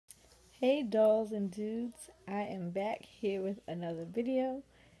Hey dolls and dudes, I am back here with another video,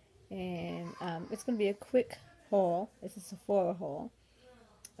 and it's going to be a quick haul. It's a Sephora haul,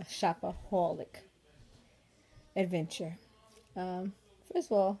 a shopaholic adventure. Um, First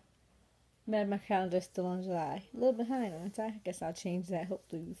of all, man, my calendar is still on July. A little behind, aren't I? I guess I'll change that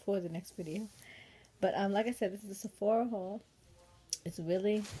hopefully before the next video. But like I said, this is a Sephora haul. It's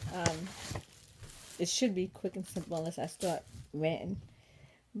really, it should be quick and simple unless I start ranting.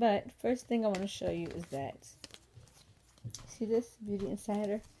 But first thing I want to show you is that, see this Beauty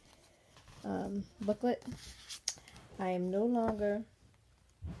Insider booklet? I am no longer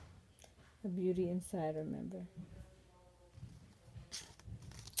a Beauty Insider member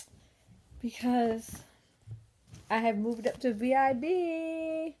because I have moved up to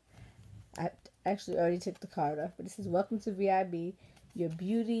VIB. I actually already took the card off, but it says, "Welcome to VIB. Your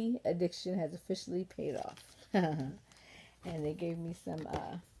beauty addiction has officially paid off." And they gave me some,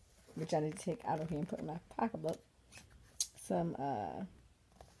 which I need to take out of here and put in my pocketbook, some, I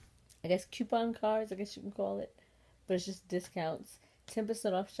guess coupon cards, I guess you can call it, but it's just discounts.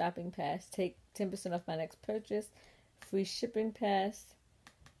 10% off shopping pass, take 10% off my next purchase, free shipping pass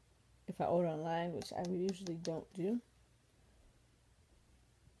if I order online, which I usually don't do.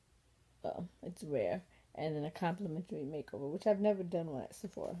 Well, it's rare. And then a complimentary makeover, which I've never done one at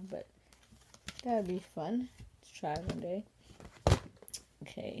Sephora, but that would be fun to try one day.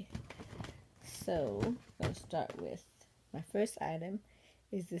 Okay, so I'm going to start with my first item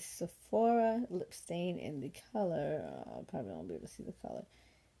is this Sephora lip stain in the color, I probably won't be able to see the color.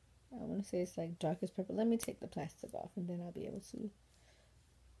 I want to say it's like darkest purple. Let me take the plastic off and then I'll be able to.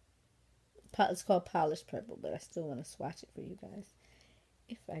 It's called polished purple, but I still want to swatch it for you guys.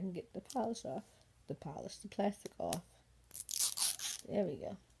 If I can get the polish off, the plastic off. There we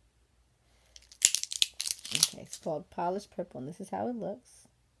go. Okay, it's called polished purple, and this is how it looks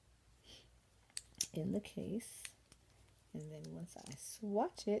in the case. And then once I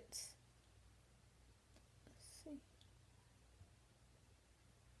swatch it, let's see.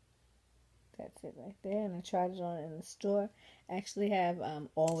 That's it right there. And I tried it on in the store. I actually have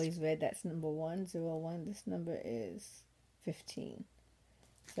Always Red. That's number 101. This number is 15.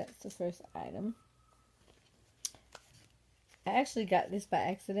 So that's the first item. I actually got this by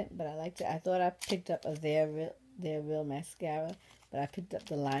accident, but I liked it. I thought I picked up a Their Real mascara, but I picked up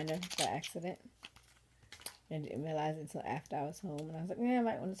the liner by accident. And didn't realize it until after I was home. And I was like, yeah, I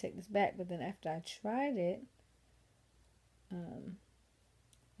might want to take this back. But then after I tried it, I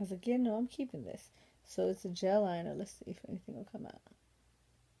was like, yeah, no, I'm keeping this. So it's a gel liner. Let's see if anything will come out.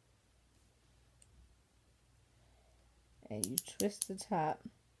 And you twist the top.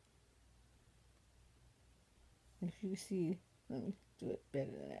 If you see, let me do it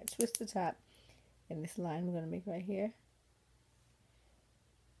better than that. Twist the top. And this line we're going to make right here.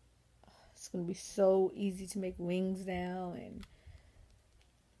 It's going to be so easy to make wings now and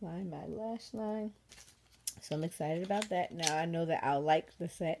line my lash line. So I'm excited about that. Now I know that I'll like the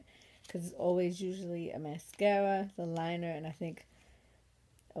set because it's always usually a mascara, the liner, and I think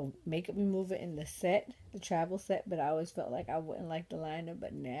a makeup remover in the set, the travel set, but I always felt like I wouldn't like the liner.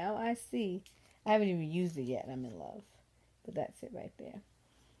 But now I see, I haven't even used it yet and I'm in love. But that's it right there.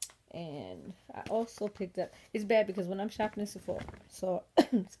 And I also picked up, it's bad because when I'm shopping in Sephora, so,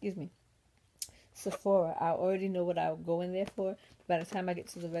 excuse me, Sephora, I already know what I'll go in there for. By the time I get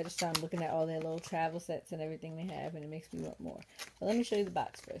to the register, I'm looking at all their little travel sets and everything they have, and it makes me want more. But let me show you the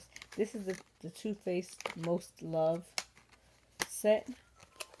box first. This is the Too Faced Most Love set.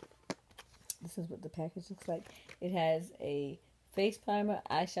 This is what the package looks like. It has a face primer,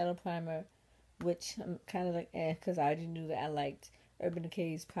 eyeshadow primer, which I'm kind of like, because I already knew that I liked Urban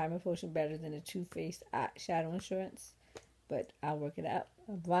Decay's Primer Potion better than the Too Faced Shadow Insurance. But I'll work it out.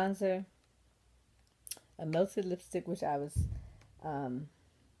 A bronzer, a melted lipstick, which I was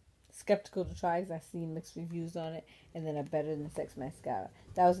skeptical to try because I've seen mixed reviews on it, and then a Better Than Sex mascara.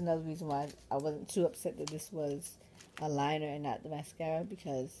 That was another reason why I wasn't too upset that this was a liner and not the mascara,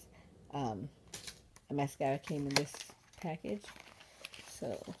 because a mascara came in this package.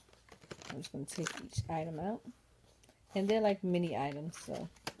 So I'm just going to take each item out, and they're like mini items, so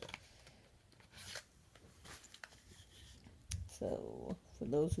for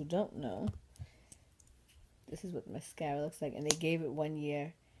those who don't know, this is what the mascara looks like, and they gave it 1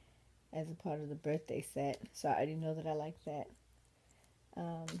 year as a part of the birthday set, so I already know that I like that.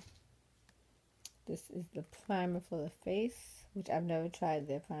 This is the primer for the face, which I've never tried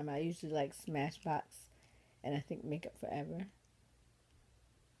their primer. I usually like Smashbox, and I think Makeup Forever,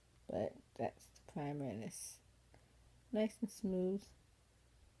 but that's the primer, and it's nice and smooth.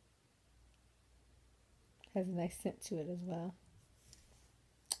 Has a nice scent to it as well.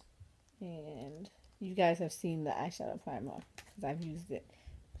 you guys have seen the eyeshadow primer because I've used it,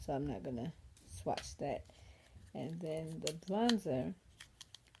 so I'm not gonna swatch that. And then the bronzer,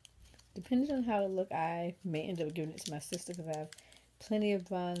 depending on how it look, I may end up giving it to my sister because I have plenty of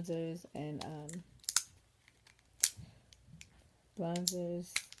bronzers and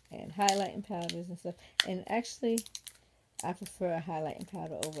highlighting powders and stuff. And actually, I prefer a highlighting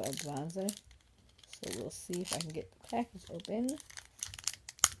powder over a bronzer. So we'll see if I can get the package open.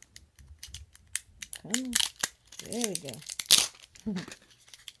 Come on. There we go.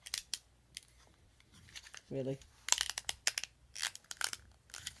 Really.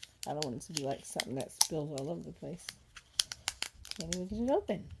 I don't want it to be like something that spills all over the place. Can't even get it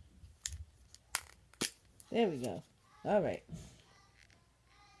open. There we go. Alright.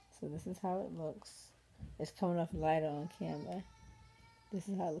 So this is how it looks. It's coming off lighter on camera. This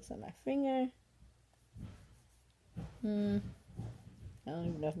is how it looks on my finger. I don't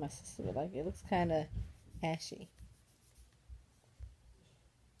even know if my sister would like it. It looks kind of ashy.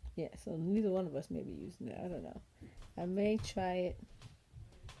 Yeah, so neither one of us may be using it. I don't know. I may try it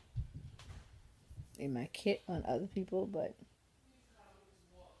in my kit on other people, but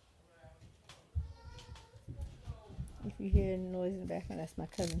if you hear noise in the background, that's my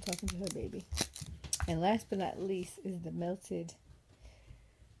cousin talking to her baby. And last but not least is the melted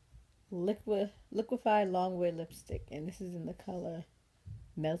liquefied longwear lipstick, and this is in the color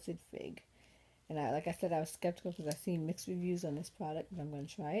Melted Fig. And like I said, I was skeptical because I've seen mixed reviews on this product, but I'm going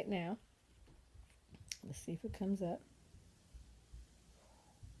to try it now. Let's see if it comes up.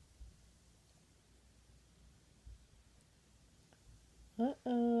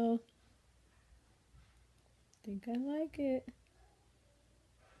 Uh-oh. Think I like it.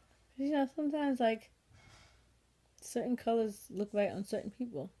 You know, sometimes, like, certain colors look right on certain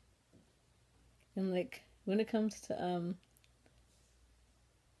people. And, like, when it comes to,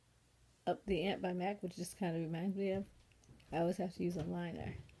 Up the Ant by MAC, which just kind of reminds me of, I always have to use a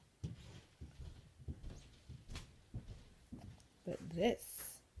liner. But this,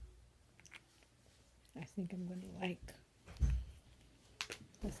 I think I'm going to like.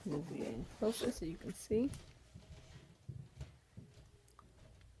 Let's move you in closer so you can see.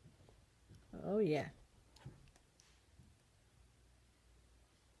 Oh, yeah.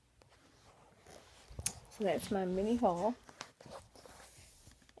 So that's my mini haul.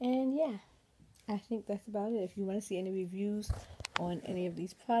 And yeah, I think that's about it. If you want to see any reviews on any of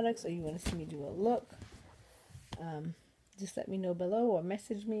these products, or you want to see me do a look, just let me know below or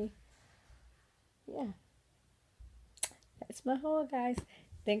message me. Yeah. That's my haul, guys.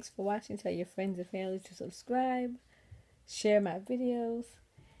 Thanks for watching. Tell your friends and family to subscribe. Share my videos.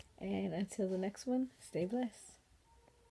 And until the next one, stay blessed.